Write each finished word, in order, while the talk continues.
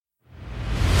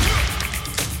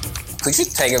Could you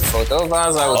take a photo of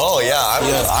us?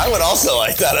 I would also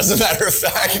like that, as a matter of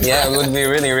fact. Yeah, it would be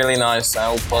really, really nice.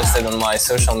 I will post it on my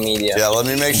social media. Yeah, let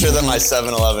me make sure that my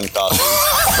 7-Eleven coffee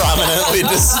is prominently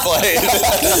displayed.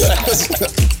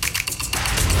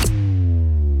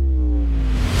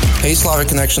 Hey, Slavic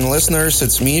Connection listeners,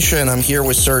 it's Misha, and I'm here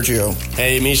with Sergio.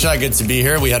 Hey, Misha, good to be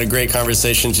here. We had a great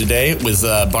conversation today with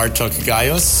Bartok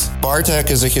Gaius. Bartek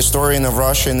is a historian of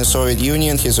Russia and the Soviet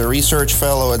Union. He's a research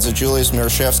fellow at the Julius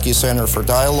Mirshevsky Center for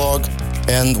Dialogue.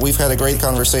 And we've had a great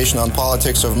conversation on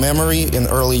politics of memory in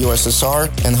early USSR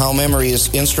and how memory is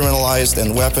instrumentalized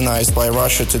and weaponized by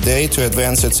Russia today to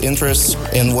advance its interests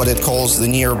in what it calls the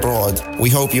near abroad.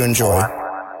 We hope you enjoy.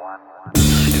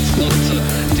 It's not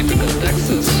typical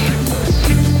Texas.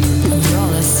 You're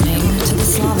listening to the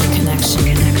Slavic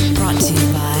Connection, brought to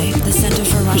you by the Center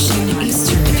for Russian,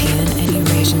 East European, and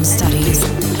Eurasian Studies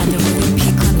and the William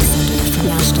P. Clement Center for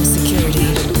National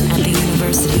Security at the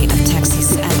University of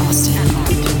Texas at Austin.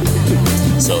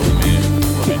 So let me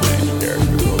change character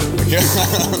really quick.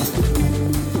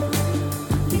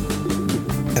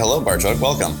 Hello, Bartok.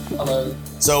 Welcome. Hello.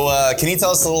 So can you tell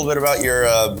us a little bit about your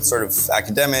sort of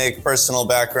academic, personal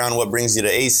background? What brings you to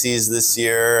ACES this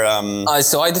year?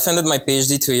 So I defended my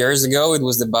PhD 2 years ago. It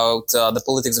was about the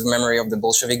politics of memory of the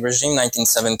Bolshevik regime,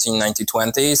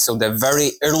 1917-1920. So the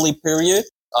very early period,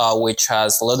 which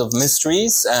has a lot of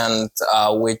mysteries and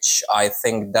which I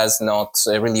think does not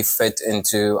really fit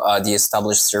into the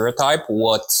established stereotype.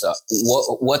 What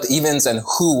events and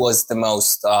who was the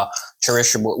most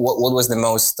cherishable? What was the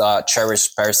most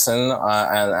cherished person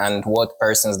and what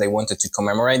persons they wanted to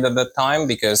commemorate at that time?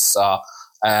 Because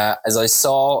as I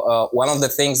saw, one of the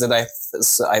things that I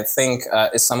think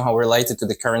is somehow related to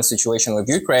the current situation with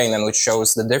Ukraine and which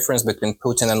shows the difference between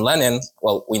Putin and Lenin.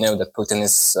 Well, we know that Putin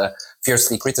is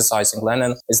fiercely criticizing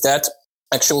Lenin, is that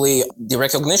actually the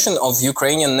recognition of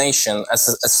Ukrainian nation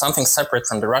as something separate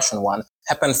from the Russian one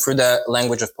happened through the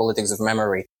language of politics of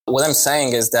memory. What I'm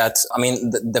saying is that,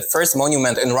 the first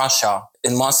monument in Russia,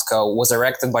 in Moscow, was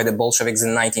erected by the Bolsheviks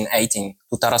in 1918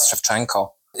 to Taras Shevchenko.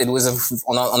 It was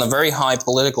on a very high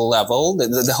political level.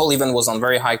 The whole event was on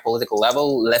very high political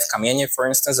level. Lev Kamenev, for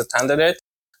instance, attended it.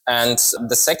 And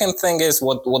the second thing is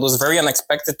what was very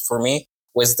unexpected for me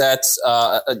was that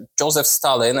Joseph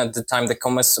Stalin, at the time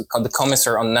the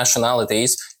Commissar on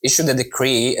Nationalities, issued a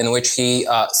decree in which he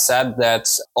said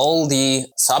that all the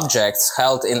subjects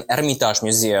held in Hermitage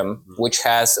Museum, which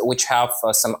have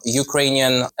some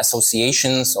Ukrainian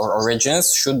associations or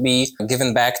origins, should be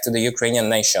given back to the Ukrainian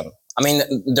nation.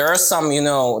 There's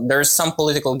some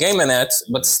political game in it,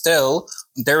 but still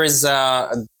there is a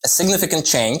significant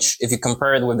change if you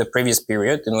compare it with the previous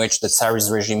period in which the Tsarist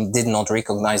regime did not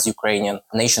recognize Ukrainian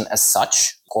nation as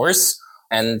such, of course.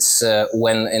 And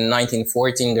when in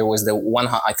 1914 there was the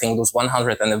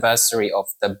 100th anniversary of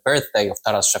the birthday of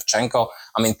Taras Shevchenko,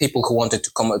 people who wanted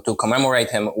to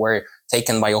commemorate him were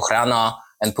taken by Okhrana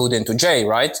and put into jail,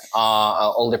 right?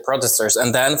 All the protesters.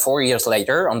 And then 4 years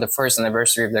later, on the first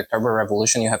anniversary of the October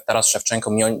Revolution, you have Taras Shevchenko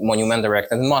monument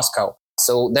erected in Moscow.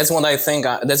 So that's what I think,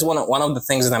 that's one of the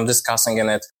things that I'm discussing in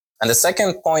it. And the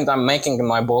second point I'm making in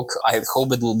my book, I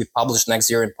hope it will be published next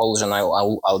year in Polish, and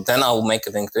I'll make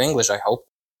it into English, I hope,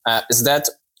 is that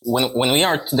when we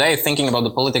are today thinking about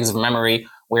the politics of memory,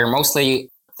 we're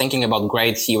mostly thinking about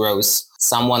great heroes,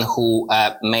 someone who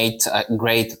made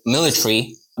great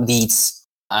military deeds,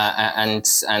 and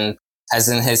has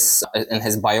in his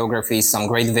biography some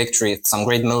great victories, some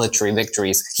great military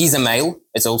victories. He's a male.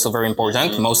 It's also very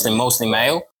important, mostly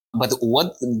male. But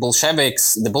what the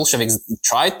Bolsheviks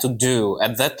tried to do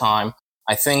at that time,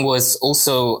 I think, was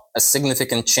also a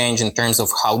significant change in terms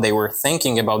of how they were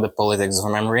thinking about the politics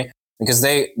of memory, because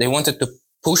they wanted to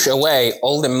push away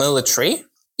all the military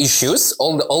issues,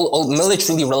 all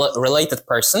militarily related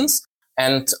persons,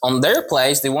 and on their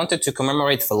place they wanted to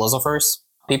commemorate philosophers,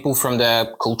 people from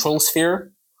the cultural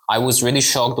sphere. I was really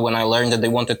shocked when I learned that they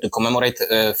wanted to commemorate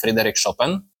Frédéric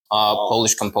Chopin,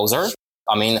 Polish composer.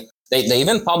 They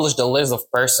even published a list of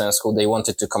persons who they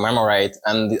wanted to commemorate,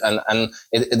 and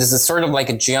it is a sort of like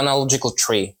a genealogical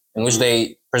tree in which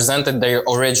they presented their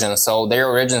origin. So their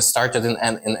origin started in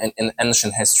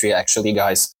ancient history, actually,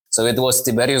 guys. So it was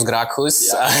Tiberius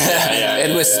Gracchus,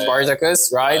 it was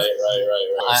Spartacus, right?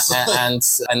 And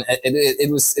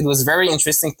it was very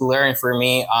interesting to learn for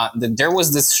me that there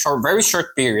was this very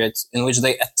short period in which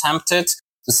they attempted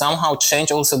to somehow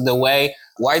change also the way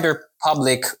wider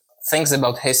public thinks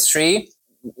about history,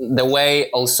 the way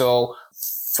also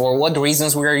for what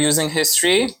reasons we are using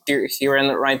history here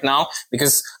and right now.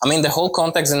 Because, the whole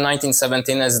context in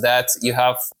 1917 is that you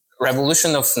have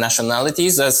revolution of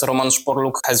nationalities, as Roman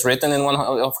Sporluk has written in one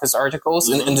of his articles,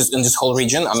 in this whole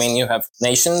region. I mean, you have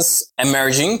nations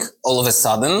emerging all of a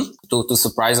sudden, to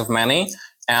surprise of many.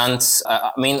 And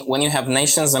I mean, when you have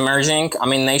nations emerging, I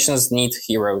mean, nations need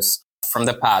heroes from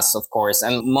the past, of course,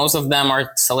 and most of them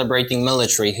are celebrating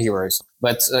military heroes.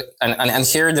 But and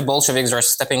here the Bolsheviks are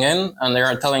stepping in, and they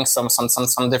are telling some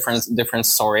different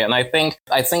story. And I think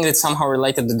it's somehow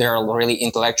related that they are really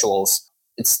intellectuals.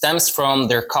 It stems from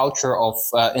their culture of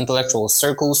intellectual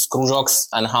circles, kružoks,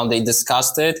 and how they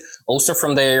discussed it. Also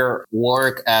from their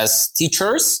work as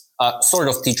teachers. Sort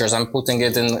of teachers, I'm putting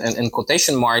it in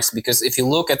quotation marks, because if you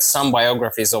look at some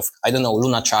biographies of, I don't know,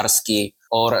 Lunacharsky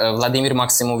or Vladimir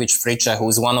Maximovich Friče, who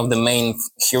is one of the main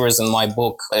heroes in my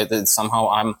book, somehow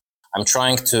I'm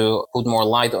trying to put more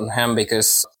light on him,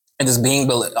 because it is being,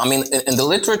 I mean, in the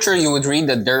literature, you would read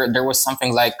that there was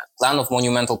something like plan of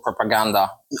monumental propaganda,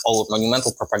 or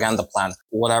monumental propaganda plan,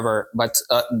 whatever. But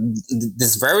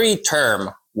this very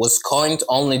term was coined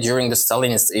only during the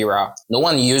Stalinist era. No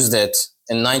one used it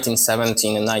in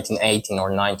 1917, in 1918,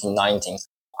 or 1919.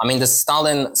 I mean, the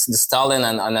Stalin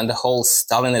and the whole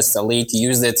Stalinist elite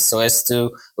used it so as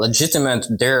to legitimate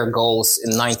their goals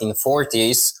in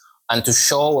 1940s and to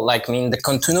show, like, I mean, the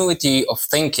continuity of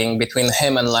thinking between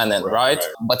him and Lenin, right?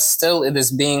 But still, it is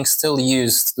being still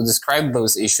used to describe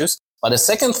those issues. But the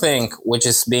second thing, which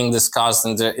is being discussed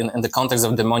in the context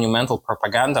of the monumental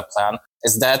propaganda plan,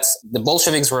 is that the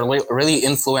Bolsheviks were really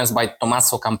influenced by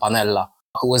Tommaso Campanella,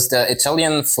 who was the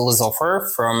Italian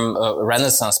philosopher from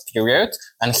Renaissance period,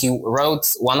 and he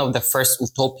wrote one of the first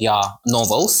utopia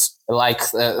novels, like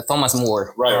Thomas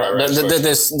More.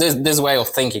 This way of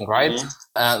thinking, right?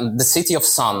 Mm-hmm. The City of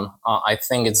Sun, I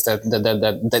think it's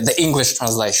the English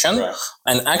translation,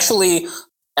 and actually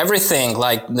everything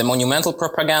like the monumental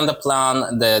propaganda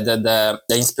plan, the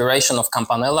inspiration of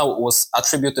Campanella was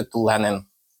attributed to Lenin.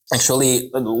 Actually,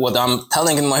 what I'm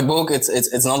telling in my book,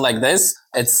 it's not like this.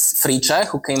 It's Friče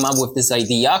who came up with this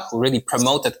idea, who really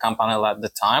promoted Campanella at the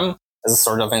time as a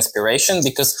sort of inspiration,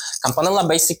 because Campanella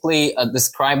basically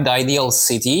described the ideal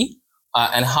city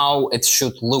and how it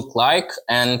should look like,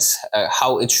 and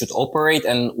how it should operate,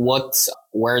 and what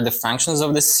were the functions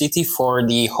of the city for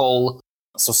the whole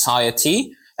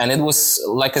society. And it was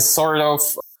like a sort of,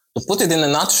 to put it in a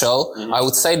nutshell, I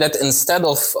would say that instead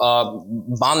of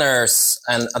banners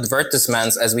and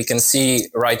advertisements, as we can see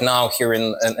right now here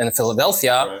in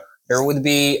Philadelphia, there would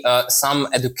be some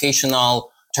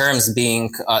educational terms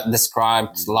being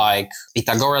described, like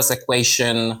Pythagoras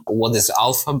equation, what is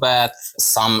alphabet,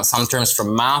 some terms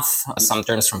from math, some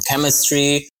terms from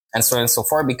chemistry, and so on and so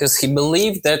forth, because he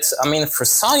believed that, I mean, for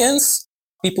science,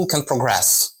 people can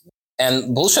progress.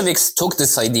 And Bolsheviks took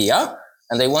this idea,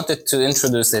 and they wanted to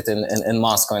introduce it in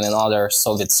Moscow and in other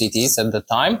Soviet cities at the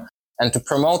time, and to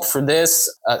promote for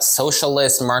this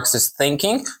socialist Marxist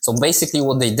thinking. So basically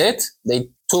what they did, they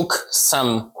took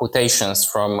some quotations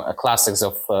from classics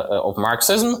of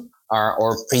Marxism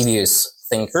or previous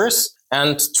thinkers,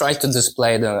 and tried to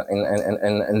display them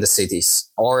in the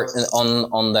cities or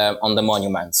on the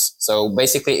monuments. So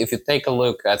basically, if you take a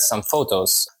look at some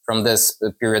photos from this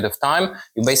period of time,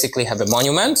 you basically have a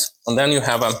monument, and then you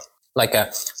have a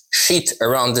sheet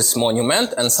around this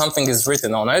monument, and something is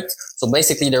written on it. So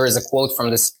basically there is a quote from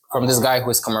this guy who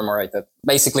is commemorated.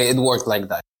 Basically it worked like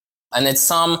that. And to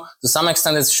some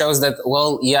extent it shows that,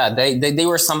 well, yeah, they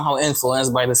were somehow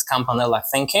influenced by this Campanella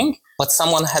thinking, but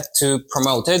someone had to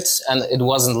promote it, and it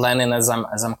wasn't Lenin as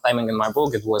I'm claiming in my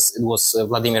book. It was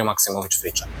Vladimir Maximovich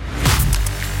Friče.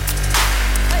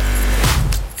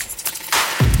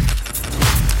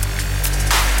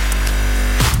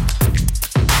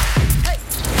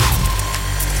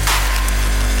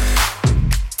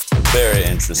 Very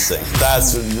interesting.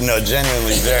 That's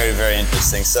genuinely very, very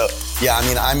interesting. So yeah, I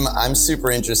mean, I'm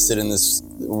super interested in this,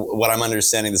 what I'm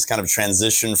understanding, this kind of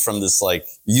transition from this like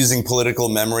using political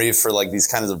memory for like these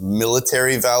kinds of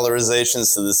military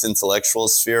valorizations to this intellectual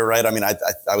sphere, right? I mean,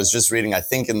 I was just reading, I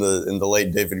think in the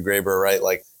late David Graeber, right?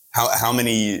 Like how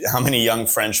many young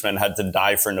Frenchmen had to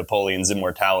die for Napoleon's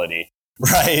immortality?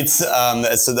 Right.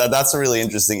 So that's a really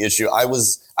interesting issue. I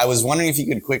was wondering if you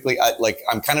could quickly,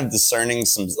 I'm kind of discerning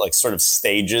some like sort of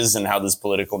stages in how this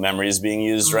political memory is being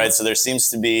used. Mm-hmm. Right. So there seems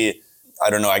to be,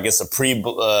 I don't know, I guess a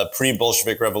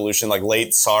pre-Bolshevik revolution, like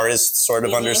late Tsarist sort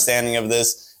of understanding of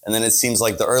this. And then it seems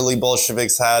like the early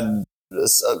Bolsheviks had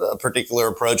a particular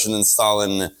approach, and then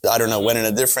Stalin, I don't know, went in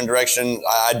a different direction.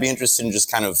 I'd be interested in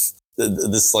just kind of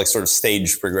this like sort of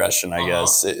stage progression, I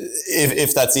guess,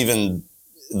 if that's even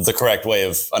the correct way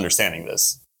of understanding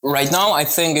this. Right now, I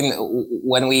think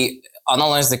when we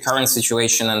analyze the current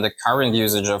situation and the current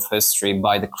usage of history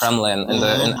by the Kremlin in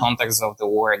the context of the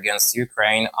war against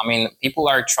Ukraine, I mean, people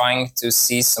are trying to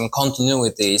see some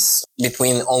continuities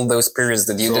between all those periods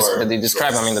that you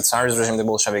describe. I mean, the Tsarist regime, the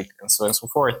Bolshevik, and so on and so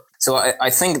forth. So I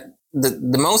think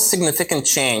the most significant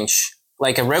change,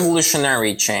 like a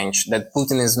revolutionary change that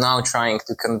Putin is now trying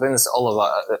to convince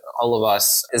all of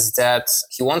us, is that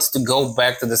he wants to go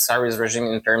back to the Tsarist regime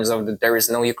in terms of that there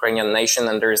is no Ukrainian nation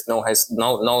and there is no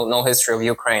history of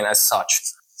Ukraine as such.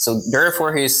 So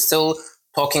therefore, he is still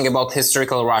talking about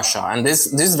historical Russia, and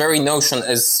this very notion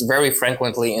is very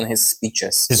frequently in his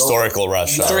speeches. Historical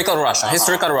Russia.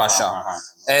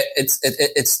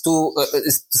 It's to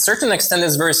a certain extent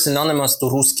it's very synonymous to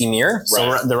Ruski Mir,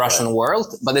 the Russian world,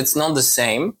 but it's not the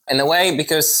same in a way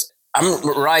because I'm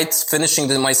finishing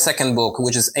my second book,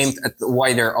 which is aimed at a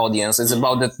wider audience. It's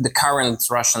about the current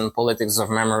Russian politics of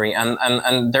memory, and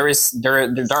there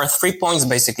are 3 points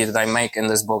basically that I make in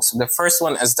this book. So the first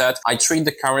one is that I treat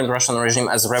the current Russian regime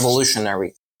as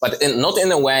revolutionary, but not in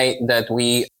a way that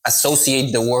we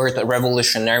associate the word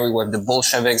revolutionary with the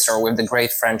Bolsheviks or with the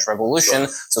Great French Revolution.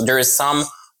 So there is some,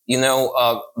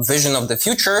 vision of the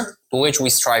future to which we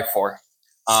strive for.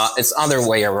 It's other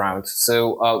way around. So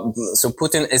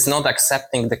Putin is not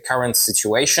accepting the current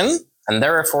situation, and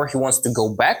therefore he wants to go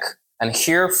back. And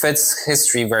here fits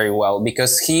history very well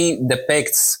because he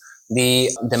depicts the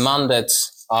demanded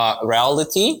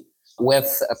reality with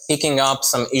picking up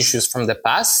some issues from the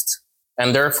past.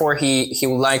 And therefore, he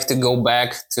would like to go back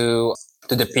to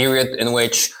the period in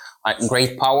which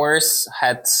great powers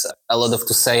had a lot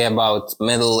to say about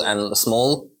middle and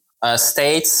small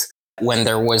states, when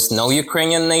there was no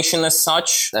Ukrainian nation as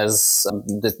such, as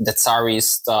the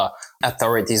Tsarist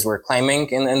authorities were claiming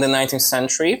in the 19th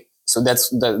century. So that's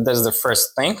the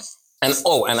first thing. And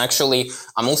actually,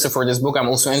 I'm also for this book, I'm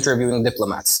also interviewing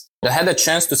diplomats. I had a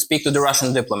chance to speak to the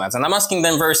Russian diplomats, and I'm asking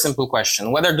them a very simple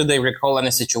question. Whether do they recall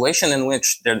any situation in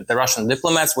which the Russian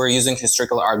diplomats were using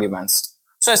historical arguments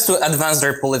so as to advance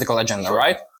their political agenda,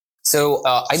 right? So,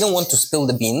 I don't want to spill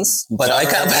the beans, but I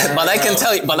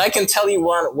can tell you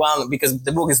one, because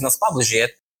the book is not published yet,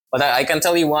 but I can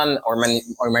tell you one or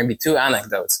maybe two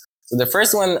anecdotes. So the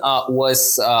first one,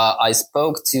 was, I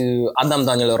spoke to Adam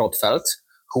Daniel Rotfeld,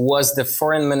 who was the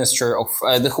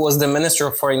the Minister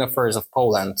of Foreign Affairs of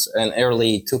Poland in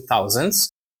early 2000s.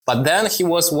 But then he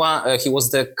was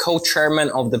the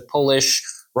co-chairman of the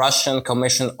Polish-Russian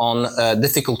Commission on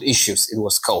Difficult Issues, it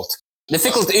was called.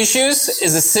 Difficult issues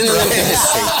is a synonym to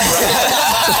history.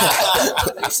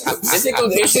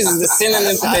 Difficult issues is a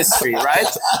synonym to history,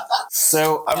 right?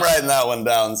 So I'm writing that one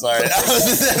down. Sorry.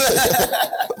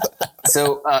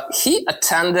 So he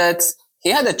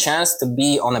had a chance to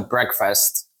be on a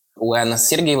breakfast when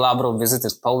Sergei Lavrov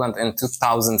visited Poland in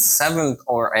 2007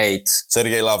 or 8.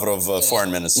 Sergei Lavrov,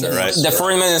 foreign minister, right? The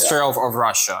foreign minister of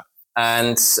Russia.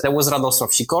 And there was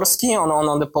Radosław Sikorski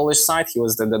on the Polish side. He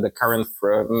was the current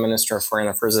Minister of Foreign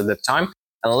Affairs at the time.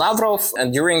 And Lavrov,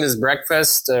 during this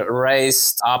breakfast,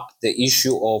 raised up the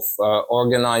issue of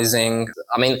organizing.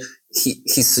 I mean,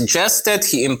 he suggested,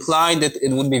 he implied that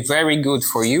it would be very good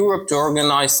for Europe to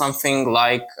organize something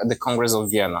like the Congress of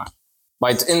Vienna,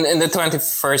 but in the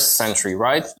 21st century,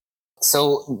 right?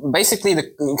 So basically,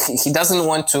 he doesn't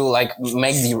want to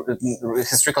make the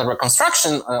historical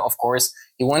reconstruction. Of course,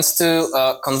 he wants to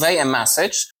convey a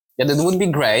message that it would be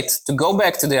great to go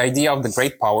back to the idea of the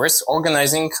great powers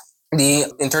organizing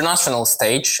the international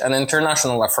stage and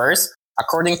international affairs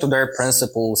according to their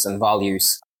principles and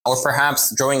values, or perhaps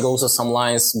drawing also some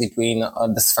lines between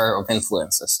the sphere of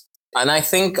influences. And I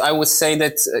think I would say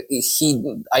that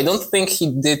I don't think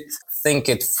he did think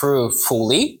it through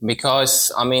fully,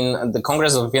 because I mean the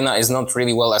Congress of Vienna is not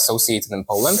really well associated in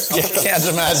Poland. I can't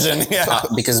imagine. Yeah.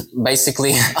 Because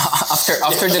basically after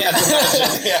the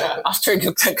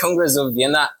Congress of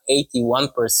Vienna,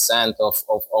 81% of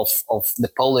the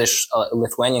Polish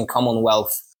Lithuanian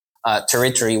Commonwealth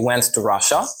territory went to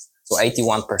Russia. So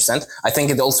 81%. I think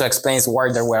it also explains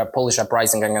why there were Polish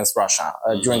uprising against Russia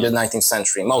during the 19th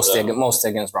century, mostly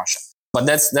against Russia. But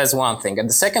that's one thing. And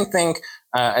the second thing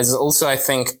is also, I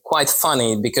think, quite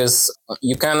funny, because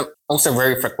you can also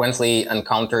very frequently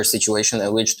encounter a situation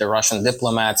in which the Russian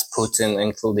diplomats, Putin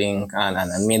including,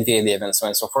 and Medvedev and so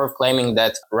on and so forth, claiming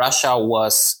that Russia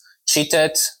was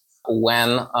cheated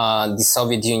when the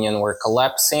Soviet Union were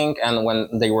collapsing and when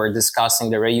they were discussing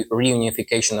the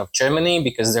reunification of Germany,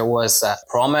 because there was a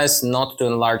promise not to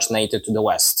enlarge NATO to the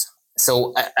West.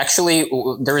 So actually,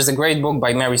 there is a great book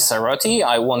by Mary Sarotti.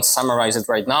 I won't summarize it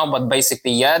right now, but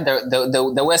basically,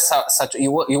 there was such,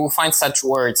 you will find such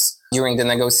words during the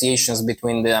negotiations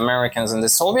between the Americans and the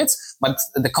Soviets, but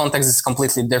the context is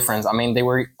completely different. I mean, they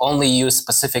were only used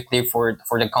specifically for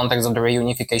the context of the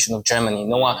reunification of Germany.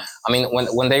 No one, I mean,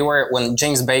 when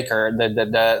James Baker,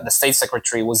 the state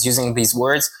secretary, was using these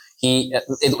words,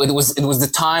 it was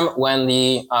the time when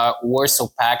the Warsaw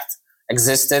Pact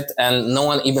existed, and no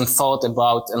one even thought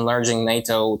about enlarging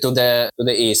NATO to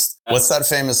the east. What's that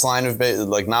famous line of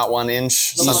like not 1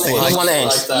 inch? Something not 1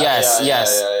 inch. Like yes. Yeah.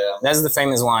 That's the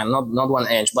famous line. Not 1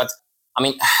 inch. But I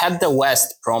mean, had the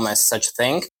West promised such a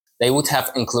thing, they would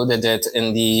have included it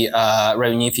in the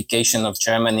reunification of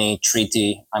Germany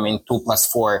treaty. I mean,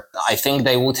 2+4. I think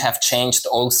they would have changed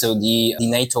also the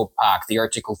NATO pact, the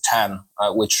Article 10,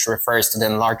 which refers to the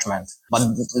enlargement. But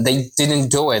they didn't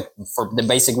do it for the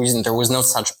basic reason there was no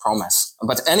such promise.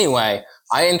 But anyway,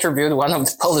 I interviewed one of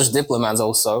the Polish diplomats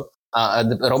also,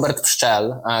 Robert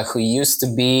Pszczel, who used to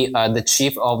be the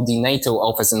chief of the NATO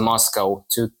office in Moscow,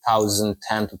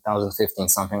 2010, 2015,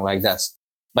 something like this.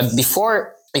 But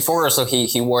before also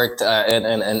he worked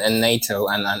in NATO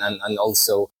and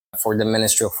also for the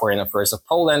Ministry of Foreign Affairs of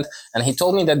Poland. And he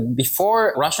told me that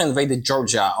before Russia invaded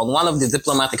Georgia, on one of the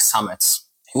diplomatic summits,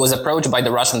 he was approached by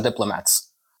the Russian diplomats.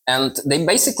 And they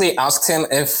basically asked him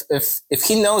if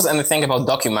he knows anything about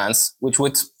documents which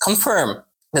would confirm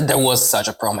that there was such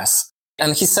a promise.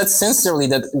 And he said sincerely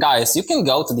that, guys, you can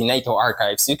go to the NATO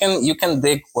archives. You can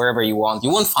dig wherever you want. You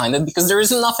won't find it because there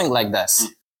is nothing like this.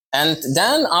 And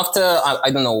then after,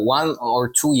 I don't know, 1 or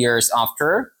 2 years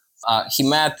after, he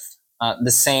met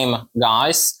the same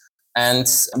guys, and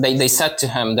they said to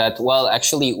him that, well,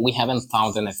 actually, we haven't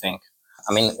found anything.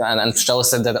 I mean, and Pszczel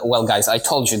said that, well, guys, I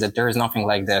told you that there is nothing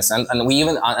like this. And we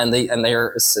even, and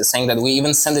they're saying that we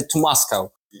even send it to Moscow,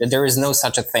 that there is no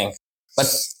such a thing. But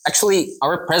actually,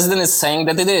 our president is saying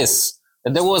that it is,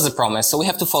 that there was a promise, so we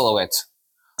have to follow it.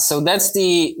 So that's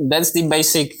the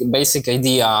basic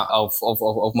idea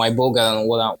of my book and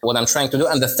what I'm trying to do.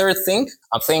 And the third thing,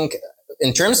 I think,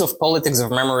 in terms of politics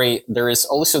of memory, there is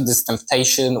also this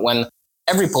temptation when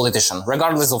every politician,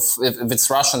 regardless of if it's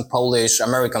Russian, Polish,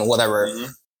 American, whatever,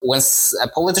 when a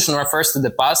politician refers to the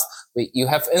past, you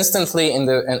have instantly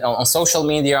on social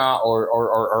media or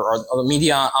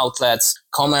media outlets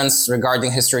comments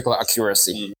regarding historical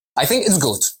accuracy. I think it's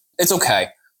good. It's okay.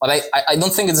 But I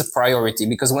don't think it's a priority,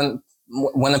 because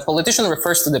when a politician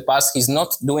refers to the past, he's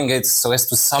not doing it so as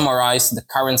to summarize the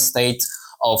current state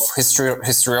of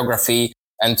historiography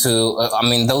and to,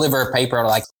 deliver a paper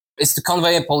like, it's to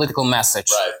convey a political message.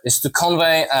 Right. It's to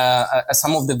convey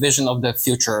some of the vision of the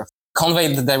future,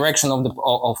 convey the direction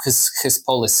of his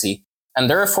policy. And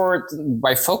therefore,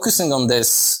 by focusing on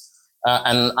this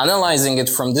and analyzing it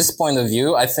from this point of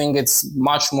view, I think it's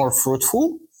much more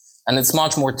fruitful. And it's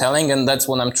much more telling, and that's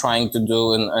what I'm trying to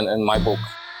do in my book.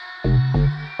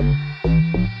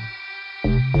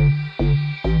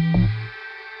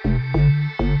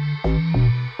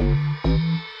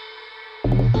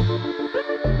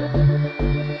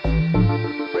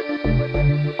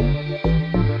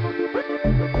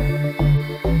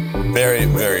 Very,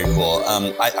 very cool.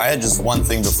 I had just one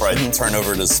thing before I turn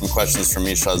over to some questions from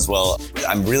Misha as well.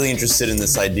 I'm really interested in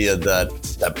this idea that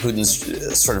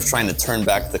Putin's sort of trying to turn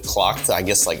back the clock to, I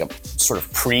guess, like a sort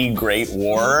of pre-Great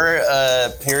War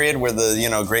period where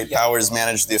the great powers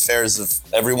manage the affairs of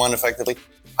everyone effectively.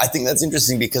 I think that's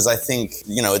interesting because I think,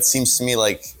 it seems to me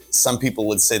like some people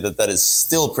would say that is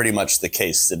still pretty much the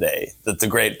case today, that the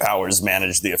great powers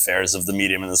manage the affairs of the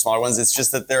medium and the smaller ones. It's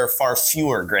just that there are far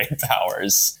fewer great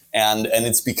powers. And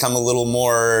it's become a little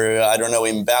more, I don't know,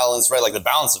 imbalanced, right? Like the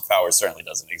balance of power certainly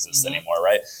doesn't exist anymore,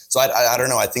 right? So I don't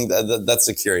know. I think that's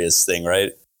a curious thing,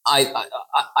 right?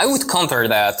 I would counter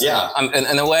that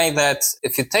in a way that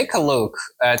if you take a look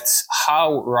at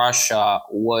how Russia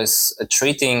was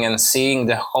treating and seeing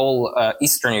the whole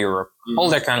Eastern Europe,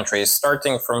 all the countries,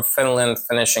 starting from Finland,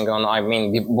 finishing on,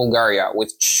 Bulgaria,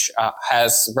 which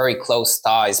has very close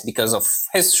ties because of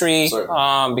history,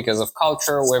 because of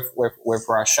culture with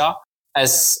Russia,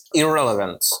 as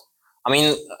irrelevant. I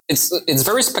mean, it's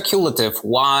very speculative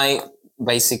why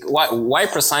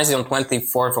precisely on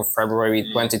 24th of February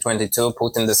 2022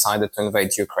 Putin decided to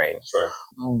invade Ukraine. Sure.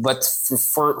 But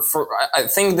I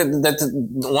think that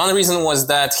one reason was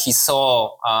that he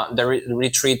saw the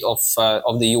retreat of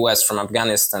the US from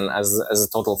Afghanistan as a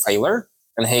total failure,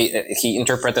 and he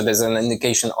interpreted as an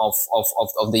indication of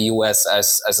the US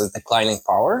as a declining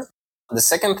power. The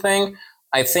second thing,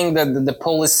 I think that the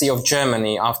policy of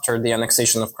Germany after the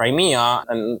annexation of Crimea,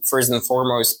 and first and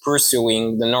foremost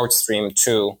pursuing the Nord Stream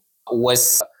 2,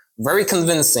 was very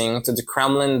convincing to the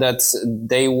Kremlin that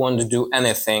they won't do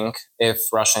anything if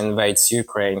Russia invades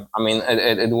Ukraine. I mean,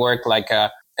 it worked like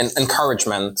a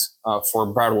encouragement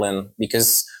for Berlin,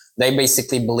 because they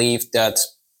basically believed that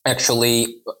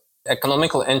actually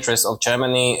economical interest of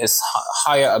Germany is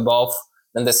higher above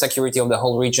than the security of the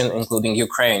whole region, including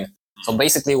Ukraine. So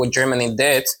basically what Germany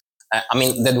did,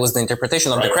 that was the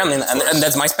interpretation of the Kremlin, and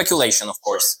that's my speculation, of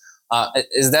course,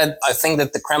 is that I think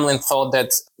that the Kremlin thought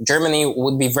that Germany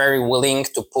would be very willing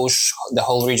to push the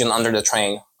whole region under the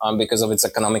train because of its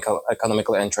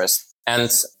economical interest.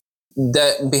 And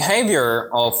the behavior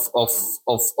of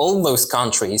all those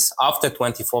countries after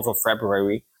 24th of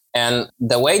February and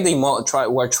the way they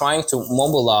were trying to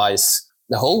mobilize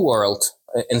the whole world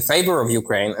in favor of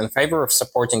Ukraine, in favor of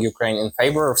supporting Ukraine, in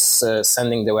favor of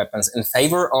sending the weapons, in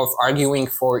favor of arguing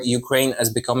for Ukraine as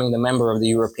becoming the member of the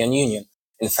European Union,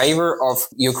 in favor of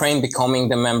Ukraine becoming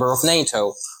the member of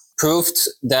NATO, proved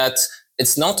that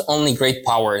it's not only great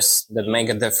powers that make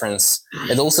a difference,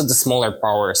 but also the smaller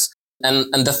powers.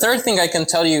 And the third thing I can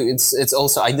tell you, it's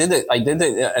also, I did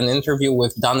an interview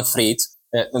with Dan Fried,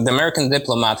 the American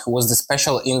diplomat who was the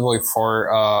special envoy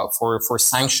for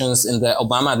sanctions in the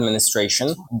Obama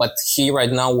administration. But he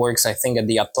right now works, I think, at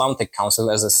the Atlantic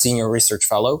Council as a senior research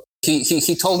fellow.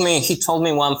 He told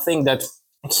me one thing, that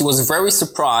he was very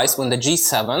surprised when the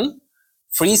G7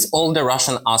 freeze all the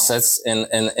Russian assets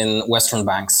in Western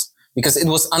banks, because it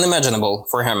was unimaginable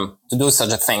for him to do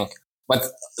such a thing. But,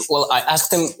 well, I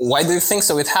asked him, why do you think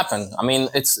so it happened? I mean,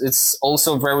 it's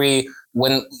also very,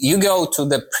 when you go to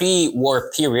the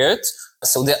pre-war period,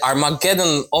 so the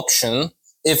Armageddon option,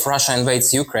 if Russia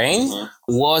invades Ukraine,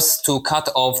 was to cut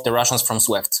off the Russians from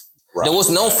SWIFT. Right. There was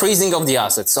no freezing of the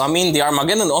assets. So, I mean, the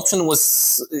Armageddon option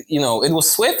was, it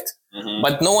was SWIFT,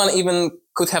 but no one even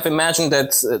could have imagined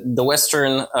that the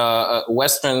Western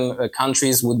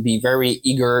countries would be very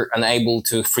eager and able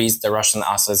to freeze the Russian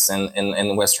assets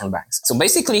in Western banks. So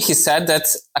basically, he said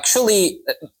that actually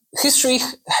history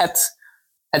had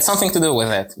something to do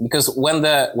with it, because when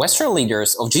the Western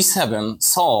leaders of G7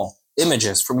 saw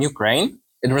images from Ukraine,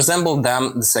 it resembled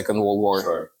the Second World War.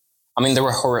 Sure. I mean, they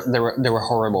were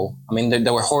horrible. I mean,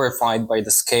 they were horrified by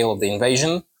the scale of the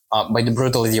invasion, by the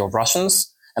brutality of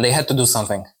Russians, and they had to do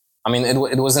something. I mean,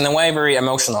 it was in a way very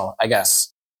emotional, I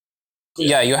guess.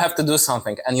 Yeah, you have to do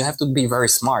something, and you have to be very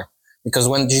smart, because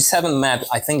when G7 met,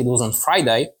 I think it was on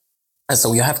Friday, and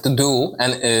so you have to do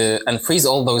and freeze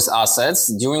all those assets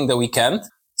during the weekend,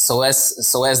 so as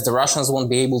the Russians won't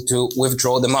be able to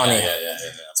withdraw the money. Yeah.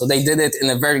 So they did it in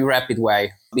a very rapid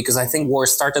way, because I think war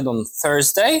started on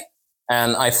Thursday,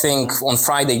 and I think on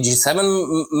Friday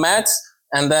G7 met.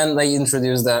 And then they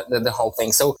introduced the whole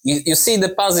thing. So you see the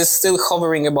past is still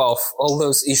hovering above all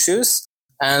those issues.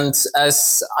 And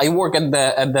as I work at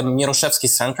the Mieroszewski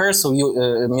Center, so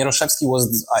Mieroszewski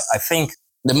was, I think,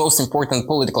 the most important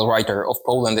political writer of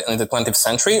Poland in the 20th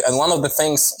century. And one of the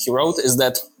things he wrote is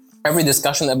that every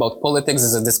discussion about politics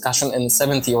is a discussion in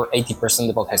 70 or 80%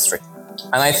 about history.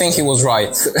 And I think he was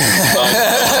right.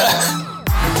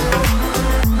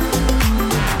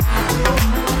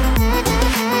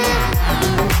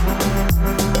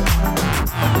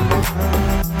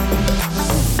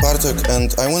 Bartek,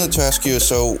 and I wanted to ask you,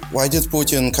 so why did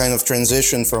Putin kind of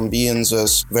transition from being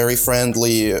this very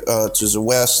friendly to the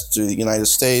West, to the United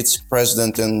States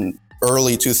president in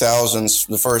early 2000s,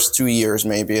 the first 2 years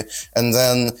maybe, and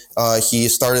then he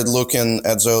started looking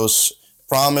at those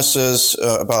promises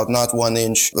about not 1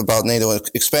 inch, about NATO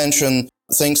expansion,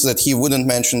 things that he wouldn't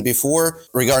mention before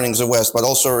regarding the West, but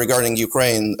also regarding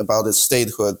Ukraine, about its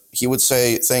statehood. He would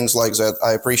say things like that,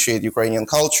 I appreciate Ukrainian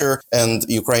culture, and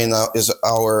Ukraine is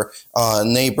our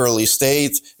neighborly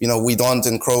state. We don't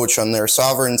encroach on their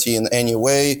sovereignty in any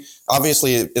way.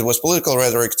 Obviously, it was political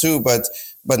rhetoric too, but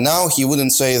now he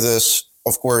wouldn't say this,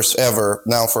 of course, ever,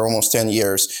 now for almost 10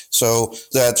 years. So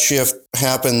that shift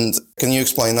happened. Can you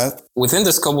explain that? Within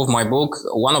the scope of my book,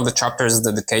 one of the chapters is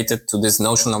dedicated to this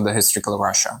notion of the historical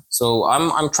Russia. So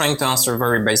I'm trying to answer a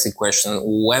very basic question.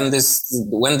 When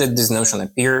did this notion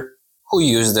appear? Who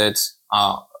used it?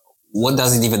 What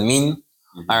does it even mean?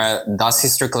 Does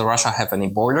historical Russia have any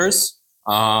borders?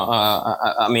 Because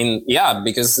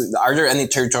are there any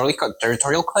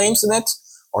territorial claims in it?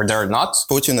 Or they're not?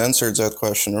 Putin answered that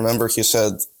question. Remember, he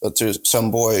said to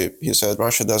some boy,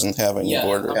 Russia doesn't have any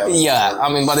border. Yeah,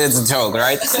 but it's a joke,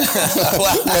 right?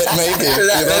 Maybe.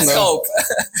 Let's hope.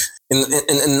 In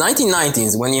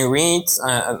 1990s, when you read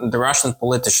the Russian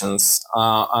politicians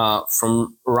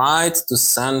from right to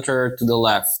center to the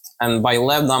left, and by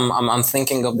left, I'm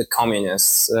thinking of the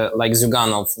communists like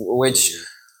Zyuganov,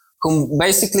 whom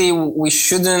basically we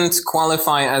shouldn't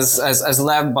qualify as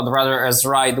left, but rather as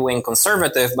right-wing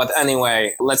conservative. But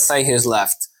anyway, let's say he's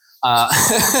left.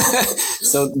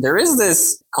 So there is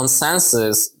this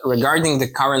consensus regarding the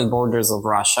current borders of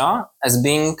Russia as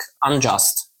being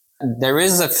unjust. There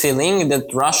is a feeling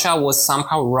that Russia was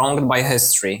somehow wronged by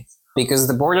history because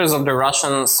the borders of the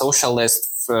Russian Socialist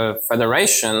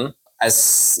Federation,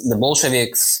 as the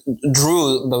Bolsheviks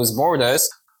drew those borders,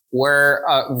 were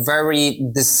very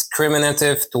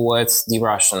discriminative towards the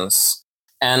Russians.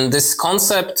 And this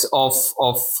concept of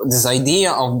this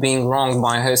idea of being wronged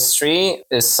by history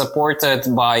is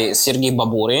supported by Sergei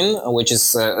Baburin, which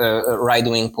is a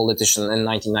right-wing politician in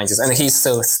the 1990s, and he's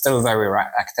still very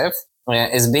active.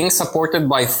 Is being supported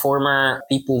by former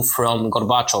people from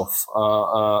Gorbachev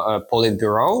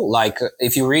Politburo. Like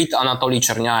if you read Anatoly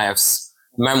Chernyaev's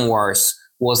memoirs,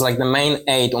 was like the main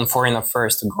aide on foreign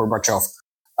affairs to Gorbachev.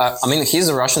 He's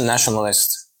a Russian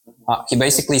nationalist. He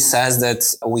basically says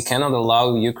that we cannot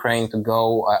allow Ukraine to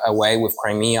go away with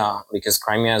Crimea because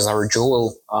Crimea is our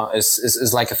jewel,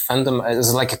 is like a phantom,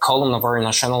 is like a column of our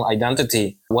national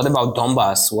identity. What about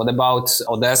Donbass? What about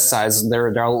Odessa? There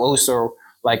are also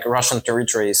like Russian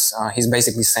territories. He's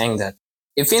basically saying that.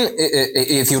 If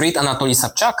you read Anatoly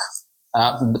Sobchak,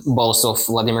 boss of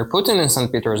Vladimir Putin in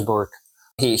St. Petersburg,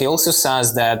 he also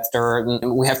says that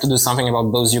we have to do something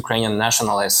about those Ukrainian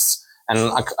nationalists.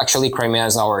 And actually, Crimea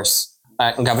is ours.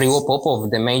 Gavrilo Popov,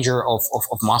 the mayor of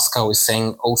Moscow, is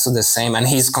saying also the same, and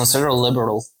he's considered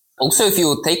liberal. Also, if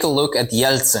you take a look at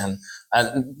Yeltsin,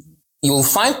 you will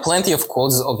find plenty of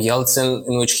quotes of Yeltsin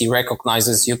in which he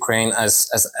recognizes Ukraine as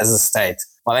a state.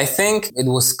 But I think it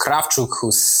was Kravchuk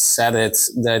who said it,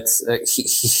 that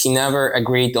he never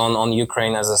agreed on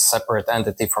Ukraine as a separate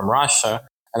entity from Russia.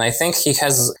 And I think he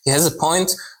has a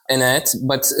point in it,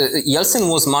 but Yeltsin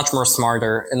was much more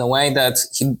smarter in a way that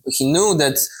he knew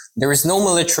that there is no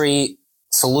military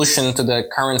solution to the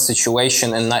current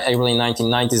situation in the early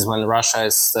 1990s when Russia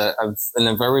is in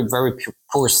a very, very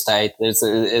poor state.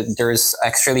 There is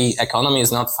actually, economy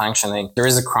is not functioning. There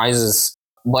is a crisis.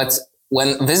 But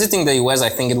when visiting the US, I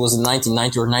think it was in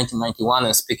 1990 or 1991,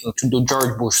 and speaking to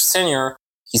George Bush Sr.,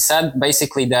 he said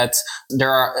basically that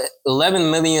there are 11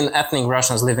 million ethnic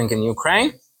Russians living in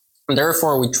Ukraine.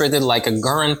 Therefore, we treat it like a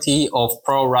guarantee of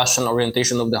pro-Russian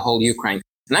orientation of the whole Ukraine.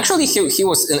 And actually, he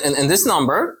was in this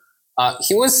number.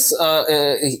 He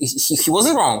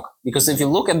wasn't wrong, because if you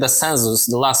look at the census,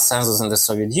 the last census in the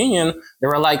Soviet Union, there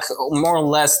were like more or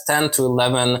less 10 to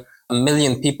 11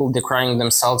 million people declaring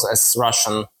themselves as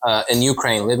Russian in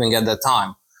Ukraine living at that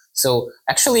time. So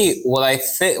actually, what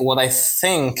I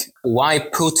think why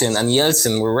Putin and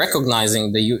Yeltsin were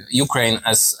recognizing the Ukraine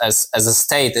as a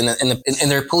state in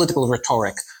their political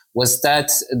rhetoric was that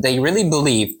they really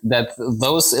believed that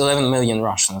those 11 million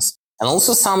Russians, and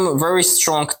also some very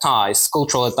strong ties,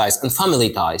 cultural ties and family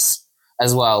ties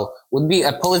as well, would be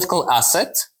a political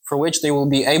asset for which they will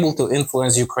be able to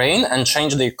influence Ukraine and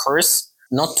change their course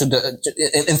not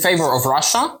in favor of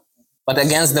Russia, but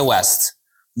against the West.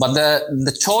 But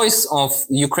the choice of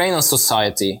Ukrainian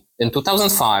society in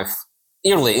 2005,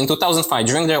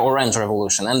 during the Orange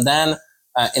Revolution, and then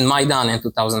in Maidan in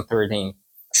 2013,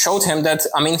 showed him that,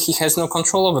 he has no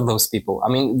control over those people.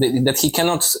 That he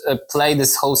cannot play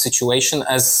this whole situation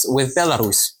as with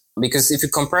Belarus. Because if you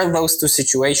compare those two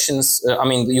situations,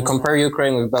 you compare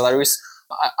Ukraine with Belarus,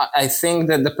 I think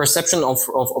that the perception of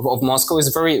Moscow is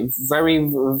very, very,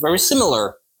 very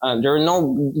similar. There are no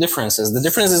differences. The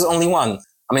difference is only one.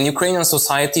 Ukrainian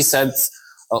society said,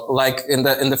 like in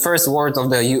the first word of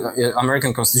the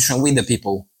American Constitution, we the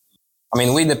people.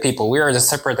 We the people. We are the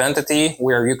separate entity.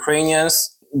 We are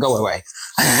Ukrainians. Go away.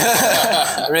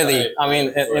 Really.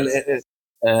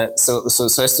 So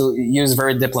as to use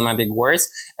very diplomatic words.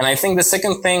 And I think the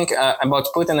second thing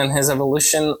about Putin and his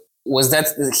evolution was that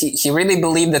he really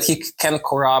believed that he can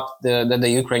corrupt the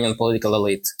Ukrainian political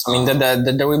elite.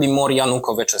 That there will be more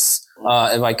Yanukovyches,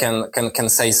 if I can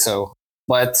say so.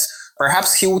 But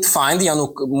perhaps he would find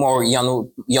more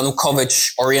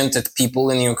Yanukovych-oriented people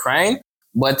in Ukraine.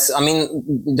 But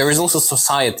there is also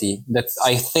society that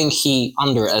I think he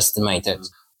underestimated,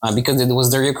 because it was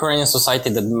the Ukrainian society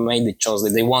that made the choice.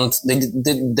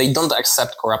 They don't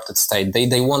accept corrupted state.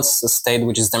 They want a state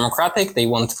which is democratic. They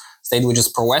want state which is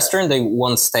pro-Western. They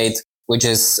want state which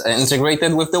is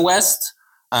integrated with the West,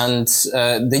 and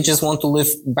they just want to live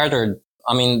better.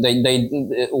 When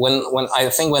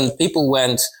people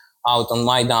went out on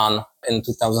Maidan in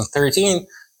 2013,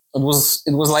 it was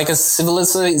like a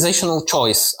civilizational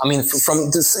choice.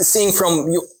 Seeing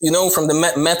from the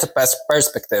meta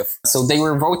perspective. So they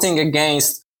were voting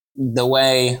against the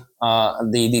way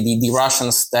the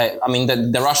Russian state,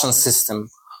 the Russian system,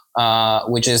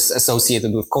 which is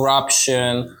associated with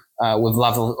corruption, with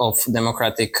level of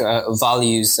democratic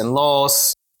values and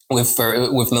laws.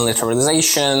 with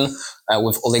militarization,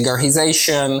 with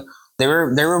oligarchization. They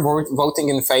were voting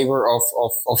in favor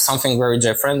of something very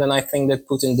different, and I think that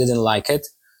Putin didn't like it,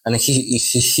 and he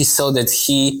saw that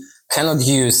he cannot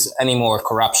use any more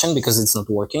corruption because it's not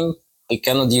working. He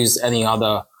cannot use any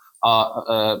other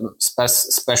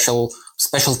special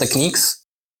techniques.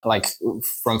 Like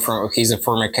from he's a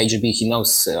former KGB, he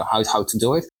knows how to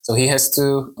do it. So he has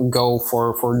to go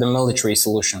for the military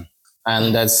solution.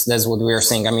 And that's what we are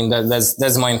seeing. I mean,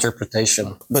 that's my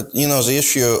interpretation. But, the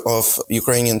issue of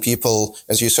Ukrainian people,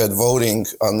 as you said, voting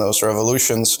on those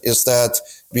revolutions is that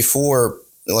before,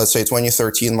 let's say,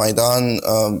 2013 Maidan,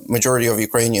 majority of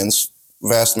Ukrainians,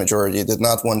 vast majority, did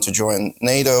not want to join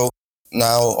NATO.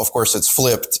 Now, of course, it's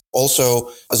flipped. Also,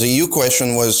 the EU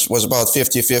question was about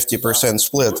 50%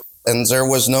 split. And there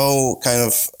was no kind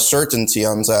of certainty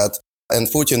on that. And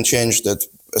Putin changed it,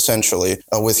 essentially,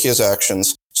 with his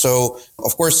actions. So,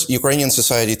 of course, Ukrainian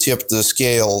society tipped the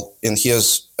scale in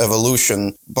his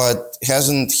evolution, but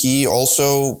hasn't he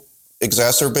also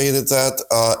exacerbated that?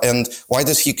 And why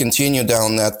does he continue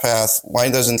down that path? Why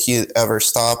doesn't he ever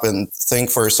stop and think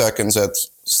for a second that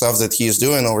stuff that he's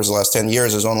doing over the last 10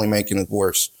 years is only making it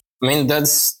worse? I mean,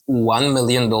 that's $1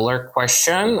 million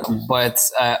question, but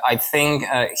I think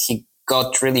he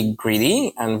got really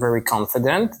greedy and very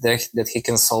confident that he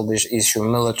can solve this issue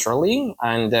militarily,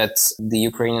 and that the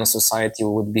Ukrainian society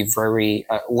would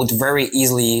very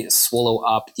easily swallow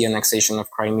up the annexation of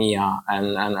Crimea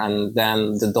and then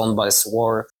the Donbas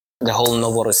war, the whole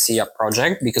Novorossiya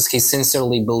project, because he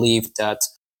sincerely believed that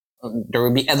there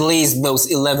would be at least those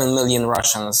 11 million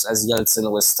Russians, as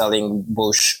Yeltsin was telling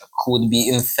Bush, who would be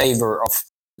in favor of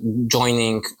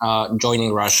joining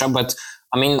Russia. But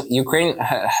I mean, Ukraine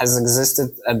has existed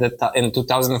in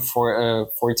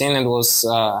 2014. It was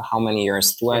how many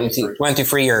years?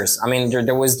 23 years. I mean,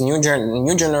 there was new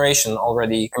generation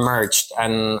already emerged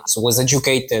and was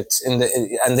educated and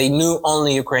they knew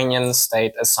only Ukrainian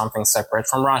state as something separate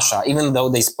from Russia, even though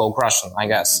they spoke Russian, I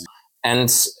guess. And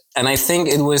I think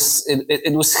it was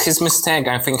his mistake.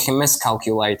 I think he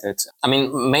miscalculated. I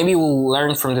mean, maybe we'll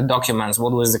learn from the documents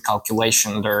what was the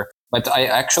calculation there. But I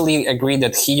actually agree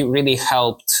that he really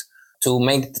helped to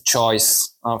make the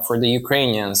choice for the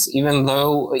Ukrainians, even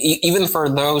for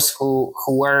those who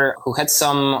had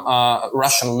some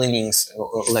Russian leanings,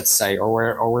 let's say, or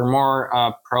were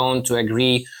more prone to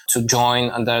agree to join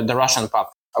the Russian path.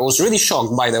 I was really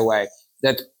shocked, by the way,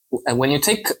 that when you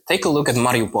take a look at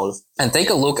Mariupol and take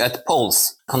a look at polls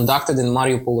conducted in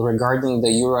Mariupol regarding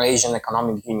the Eurasian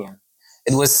Economic Union.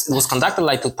 It was conducted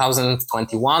like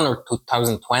 2021 or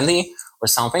 2020 or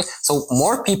something. So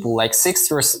more people, like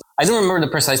 60%, I don't remember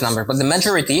the precise number, but the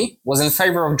majority was in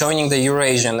favor of joining the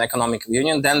Eurasian Economic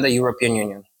Union than the European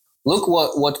Union. Look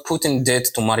what Putin did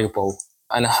to Mariupol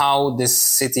and how this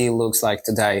city looks like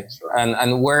today,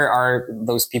 and where are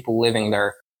those people living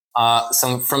there.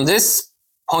 So from this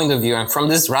point of view and from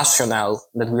this rationale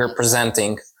that we are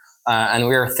presenting and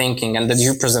we are thinking, and that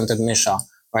you presented, Misha,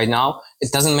 right now,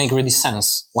 it doesn't make really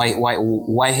sense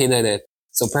why he did it.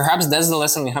 So perhaps that's the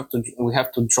lesson we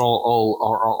have to draw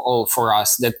all for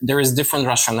us, that there is different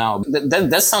rationale.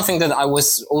 That's something that I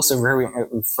was also very,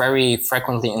 very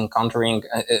frequently encountering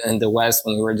in the West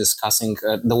when we were discussing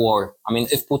the war. I mean,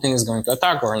 if Putin is going to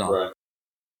attack or not. Right.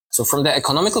 So from the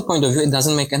economical point of view, it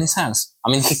doesn't make any sense. I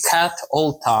mean, he cut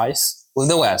all ties with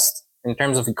the West in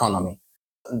terms of economy.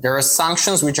 There are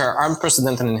sanctions which are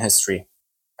unprecedented in history.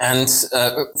 And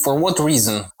for what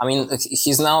reason? I mean,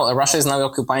 Russia is now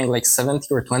occupying like 70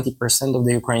 or 20% of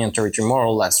the Ukrainian territory, more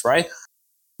or less, right?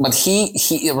 But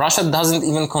Russia doesn't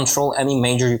even control any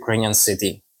major Ukrainian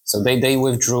city. So they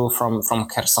withdrew from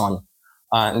Kherson.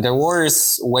 The war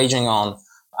is waging on.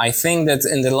 I think that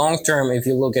in the long term, if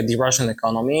you look at the Russian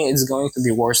economy, it's going to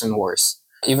be worse and worse.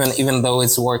 Even though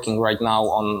it's working right now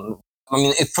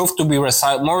it proved to be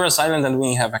more resilient than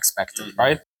we have expected,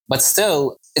 right? But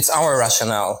still, it's our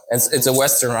rationale. It's a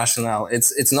Western rationale.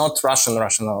 It's not Russian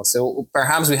rationale. So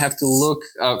perhaps we have to look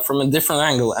from a different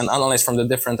angle and analyze from a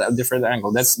different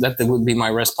angle. That would be my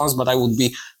response. But I would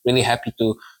be really happy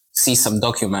to see some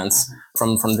documents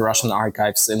from the Russian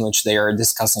archives in which they are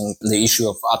discussing the issue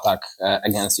of attack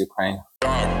against Ukraine.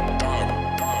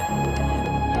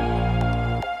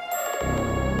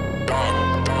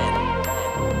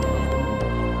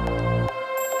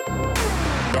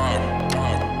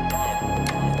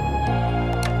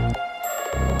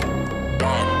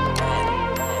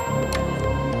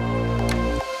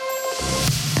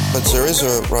 But there is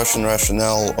a Russian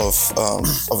rationale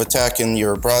of attacking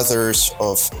your brothers,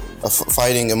 of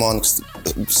fighting amongst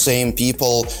same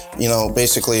people,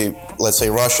 basically let's say,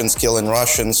 Russians killing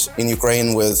Russians in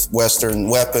Ukraine with Western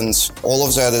weapons. All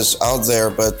of that is out there,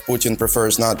 but Putin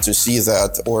prefers not to see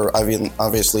that, or I mean,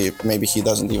 obviously, maybe he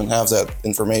doesn't even have that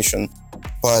information.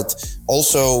 But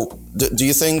also, do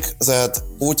you think that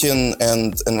Putin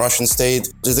and Russian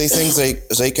state, do they think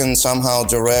they can somehow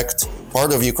direct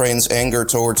part of Ukraine's anger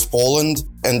towards Poland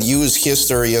and use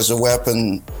history as a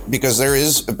weapon? Because there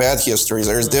is a bad history,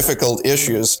 there is difficult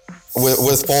issues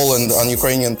with Poland on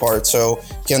Ukrainian part. So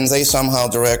can they somehow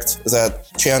direct that,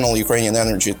 channel Ukrainian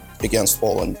energy against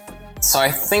Poland? So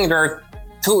I think there are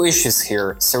two issues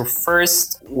here. So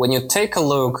first, when you take a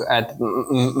look at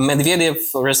Medvedev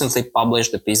recently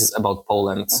published a piece about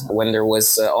Poland when there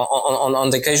was on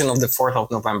the occasion of the 4th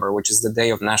of November, which is the Day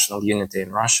of National Unity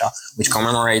in Russia, which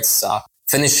commemorates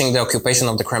finishing the occupation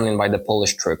of the Kremlin by the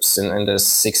Polish troops in the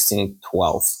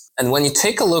 1612. And when you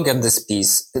take a look at this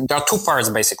piece, there are two parts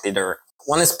basically there.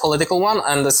 One is political one,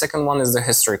 and the second one is the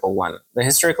historical one. The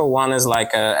historical one is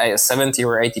like a 70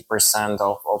 or 80%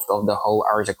 of the whole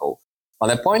article.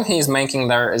 But the point he is making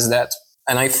there is that,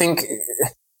 and I think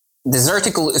this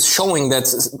article is showing that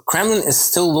Kremlin is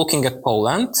still looking at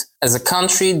Poland as a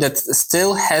country that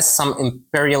still has some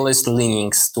imperialist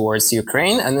leanings towards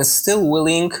Ukraine and is still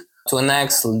willing to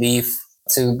annex Lviv,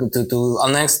 to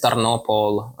annex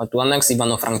Tarnopol, to annex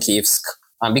Ivano-Frankivsk,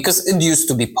 because it used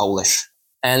to be Polish.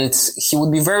 And he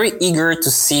would be very eager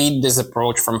to see this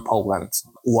approach from Poland.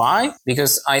 Why?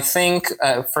 Because I think,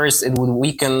 first, it would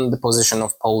weaken the position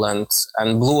of Poland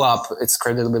and blew up its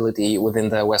credibility within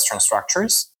the Western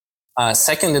structures.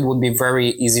 Second, it would be very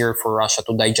easier for Russia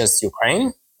to digest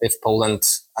Ukraine if Poland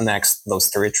annexed those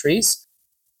territories.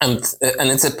 And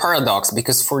it's a paradox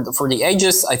because for the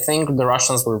ages, I think the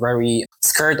Russians were very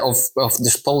scared of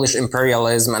this Polish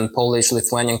imperialism and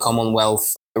Polish-Lithuanian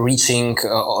Commonwealth reaching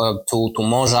to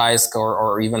Mozhaisk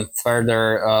or even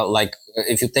further. Like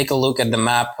if you take a look at the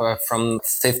map from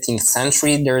 15th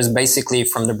century, there is basically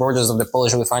from the borders of the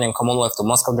Polish-Lithuanian Commonwealth to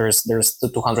Moscow, there's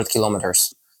 200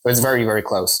 kilometers. So it's very, very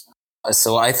close.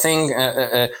 So I think,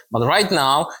 but right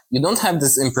now, you don't have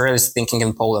this imperialist thinking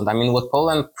in Poland. I mean, what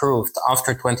Poland proved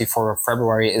after 24th of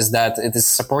February is that it is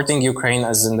supporting Ukraine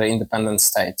as in the independent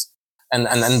state. And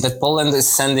that Poland is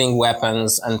sending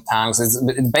weapons and tanks.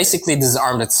 It basically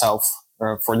disarmed itself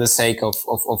for the sake of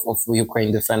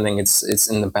Ukraine defending its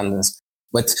independence.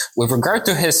 But with regard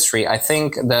to history, I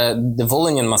think the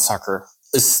Volhynian massacre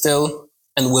is still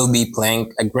and will be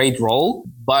playing a great role.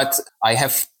 But I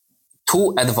have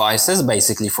two advices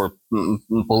basically for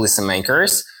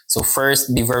policymakers. So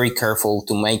first, be very careful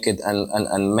to make it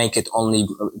and make it only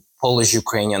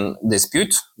Polish-Ukrainian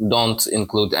dispute. Don't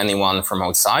include anyone from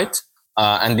outside.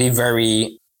 And be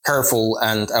very careful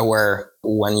and aware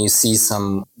when you see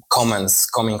some comments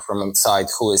coming from outside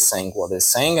who is saying what is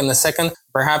saying. And the second,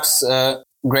 perhaps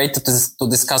great to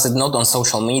discuss it not on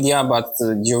social media, but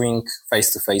during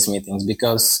face-to-face meetings,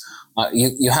 because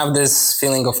you have this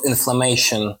feeling of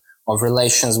inflammation of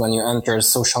relations when you enter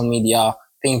social media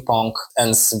ping pong,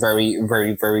 and it's very,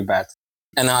 very, very bad.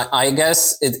 And I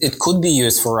guess it could be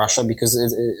used for Russia because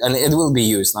it will be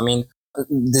used. I mean,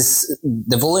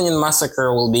 the Volhynian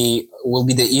massacre will be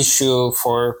the issue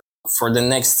for the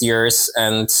next years.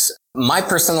 And my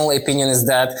personal opinion is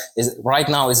that right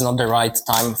now is not the right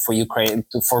time for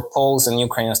for Poles and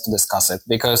Ukrainians to discuss it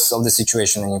because of the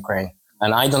situation in Ukraine.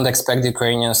 And I don't expect the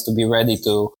Ukrainians to be ready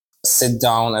to sit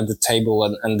down at the table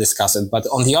and discuss it. But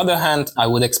on the other hand, I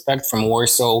would expect from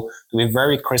Warsaw to be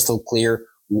very crystal clear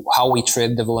how we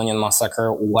treat the Volhynian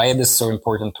massacre, why it is so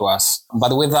important to us,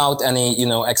 but without any,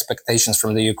 expectations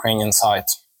from the Ukrainian side,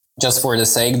 just for the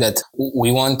sake that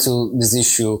we want this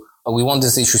issue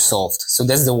solved. So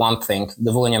that's the one thing,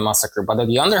 the Volhynian massacre. But on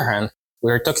the other hand,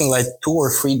 we're talking like 2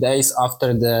 or 3 days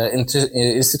after the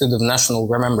Institute of National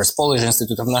Remembrance, Polish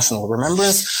Institute of National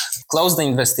Remembrance, closed the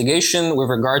investigation with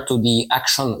regard to the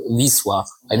action Wisła.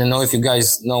 I don't know if you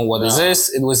guys know what this is.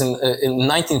 It was in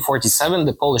 1947,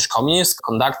 the Polish communists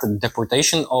conducted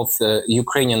deportation of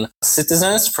Ukrainian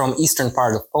citizens from eastern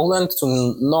part of Poland to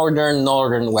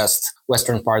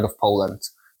western part of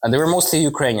Poland. And they were mostly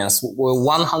Ukrainians.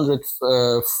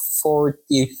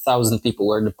 140,000 people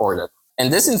were deported. In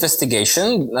this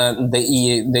investigation,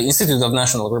 the Institute of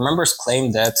National Remembrance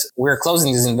claimed that we're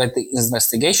closing this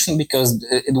investigation because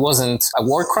it wasn't a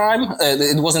war crime.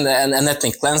 It wasn't an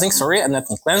ethnic cleansing.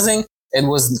 It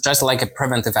was just like a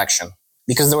preventive action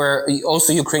because there were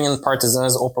also Ukrainian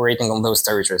partisans operating on those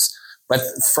territories. But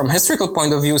from historical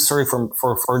point of view, sorry for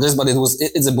this, but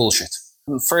it's a bullshit.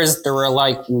 First, there were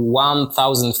like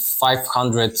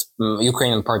 1,500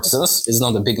 Ukrainian partisans. It's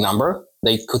not a big number.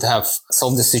 They could have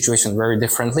solved the situation very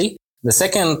differently. The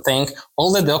second thing,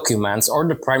 all the documents or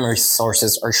the primary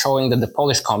sources are showing that the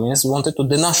Polish communists wanted to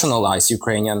denationalize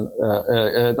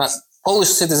Polish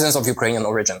citizens of Ukrainian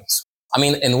origins. I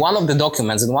mean, in one of the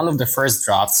documents, in one of the first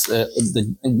drafts, the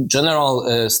General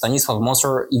Stanisław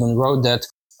Mosor even wrote that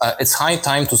it's high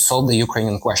time to solve the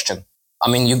Ukrainian question. I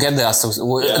mean, you get the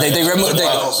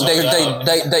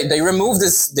they remove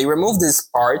this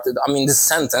part. I mean, this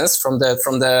sentence from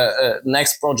the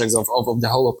next projects of the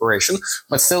whole operation,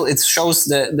 but still it shows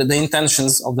the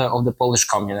intentions of the Polish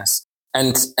communists.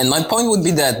 And my point would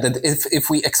be that if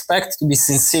we expect to be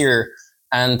sincere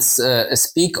and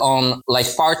speak on like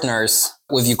partners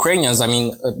with Ukrainians, I mean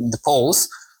the Poles,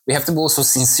 we have to be also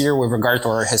sincere with regard to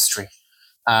our history.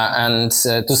 And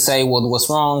to say what was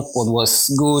wrong, what was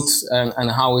good,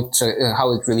 and how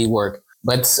it really worked.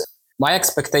 But my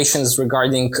expectations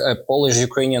regarding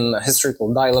Polish-Ukrainian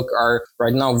historical dialogue are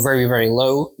right now very, very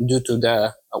low due to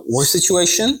the war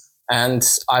situation. And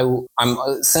I'm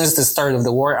since the start of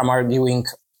the war, I'm arguing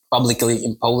publicly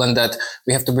in Poland that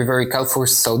we have to be very careful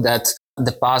so that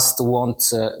the past won't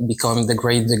become the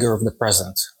gravedigger of the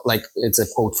present. Like it's a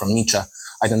quote from Nietzsche.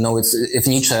 I don't know if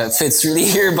Nietzsche fits really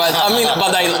here, but I mean,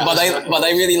 but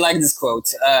I really like this quote,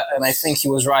 and I think he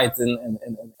was right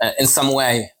in some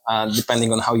way,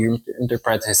 depending on how you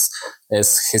interpret his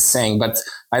saying. But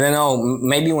I don't know,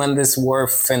 maybe when this war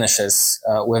finishes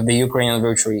with the Ukrainian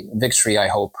victory, I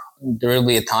hope there will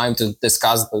be a time to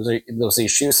discuss those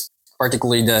issues,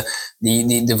 particularly the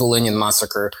Volhynian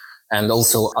massacre. And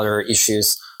also other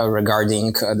issues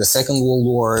regarding the Second World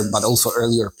War, but also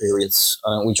earlier periods,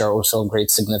 which are also of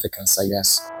great significance, I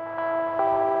guess.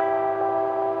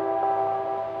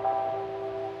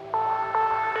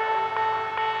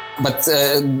 But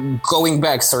going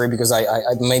back, sorry, because I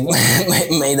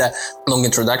made a long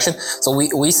introduction. So we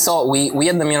at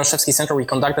the Mieroszewski Center, we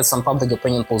conducted some public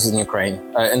opinion polls in Ukraine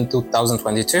in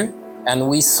 2022. And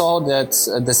we saw that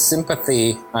the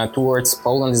sympathy towards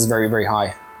Poland is very, very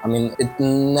high. I mean, it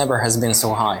never has been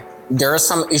so high. There are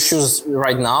some issues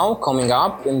right now coming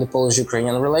up in the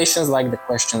Polish-Ukrainian relations, like the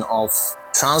question of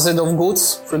transit of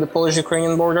goods through the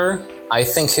Polish-Ukrainian border. I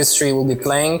think history will be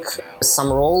playing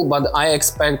some role, but I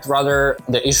expect rather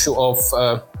the issue of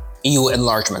EU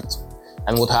enlargement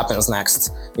and what happens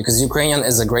next. Because Ukraine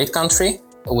is a great country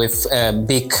with a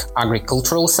big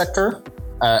agricultural sector.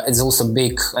 It's also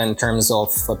big in terms of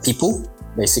people,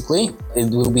 basically. It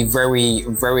will be very,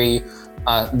 very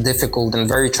difficult and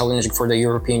very challenging for the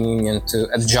European Union to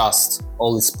adjust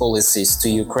all its policies to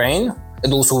Ukraine.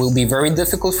 It also will be very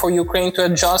difficult for Ukraine to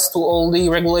adjust to all the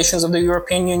regulations of the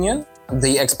European Union.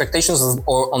 The expectations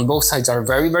on both sides are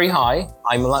very, very high.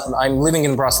 I'm living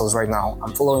in Brussels right now.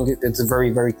 I'm following it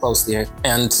very, very closely.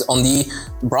 And on the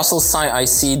Brussels side, I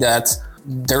see that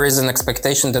there is an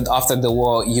expectation that after the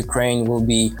war, Ukraine will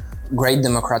be great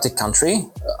democratic country.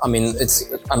 I mean, it's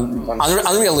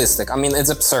unrealistic. I mean, it's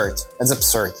absurd. It's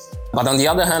absurd. But on the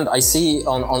other hand, I see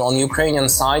on Ukrainian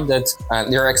side that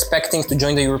they're expecting to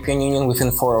join the European Union within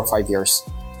 4 or 5 years.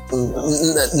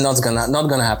 Not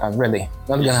gonna happen, really.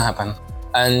 Not gonna happen.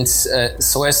 And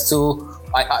so as to,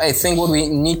 I think what we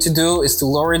need to do is to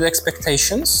lower the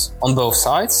expectations on both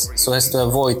sides, so as to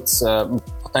avoid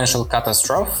potential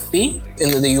catastrophe in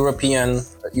the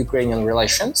European-Ukrainian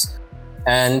relations,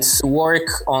 and work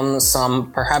on some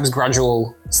perhaps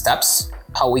gradual steps,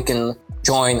 how we can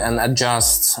join and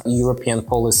adjust European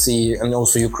policy and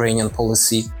also Ukrainian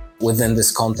policy within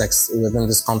this context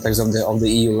of the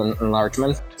EU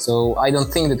enlargement. So I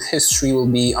don't think that history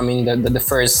will be, I mean, the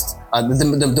first,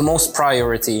 the most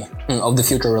priority of the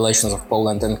future relations of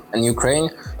Poland and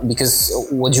Ukraine, because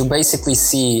what you basically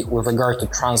see with regard to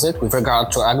transit, with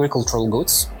regard to agricultural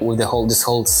goods, with this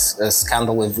whole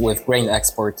scandal with grain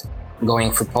export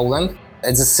going through Poland,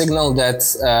 it's a signal that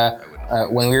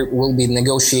when we'll be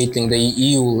negotiating the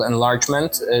EU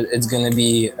enlargement, it's going to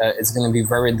be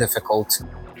very difficult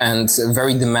and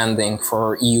very demanding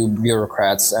for EU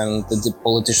bureaucrats and the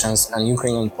politicians and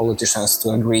Ukrainian politicians to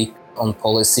agree on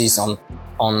policies, on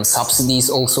subsidies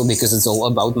also, because it's all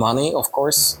about money, of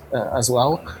course, as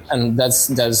well. And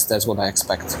that's what I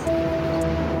expect.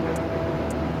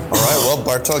 All right, well,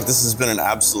 Bartok, this has been an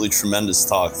absolutely tremendous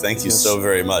talk. Thank you so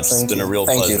very much. It's been a real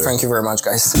pleasure. Thank you very much,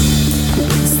 guys.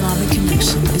 Slavic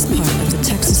Connection is part of the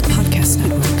Texas Podcast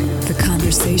Network, the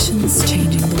conversations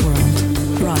changing the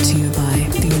world. Brought to you by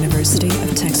the University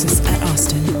of Texas at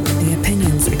Austin. The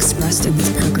opinions expressed in this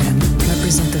program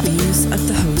represent the views of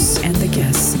the hosts and the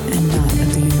guests, and not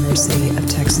of the University of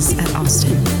Texas at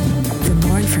Austin. For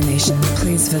more information,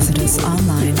 please visit us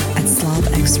online at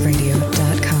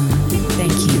slavxradio.com.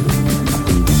 Thank you.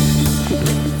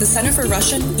 The Center for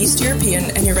Russian, East European,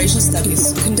 and Eurasian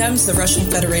Studies condemns the Russian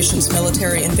Federation's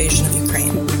military invasion of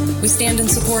Ukraine. We stand in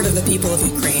support of the people of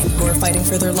Ukraine who are fighting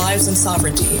for their lives and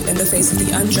sovereignty in the face of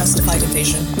the unjustified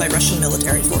invasion by Russian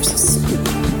military forces.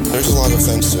 There's a lot of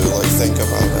things to think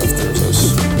about after this.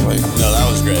 No, that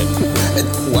was great.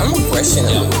 One more question.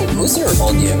 Who's your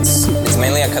audience? It's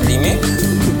mainly academic?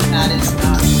 That is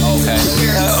not. Okay.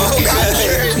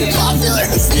 Popular.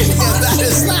 That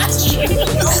is not true.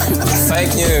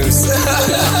 Fake news.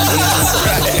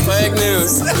 Fake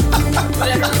news.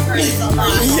 Whatever the person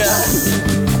Yeah.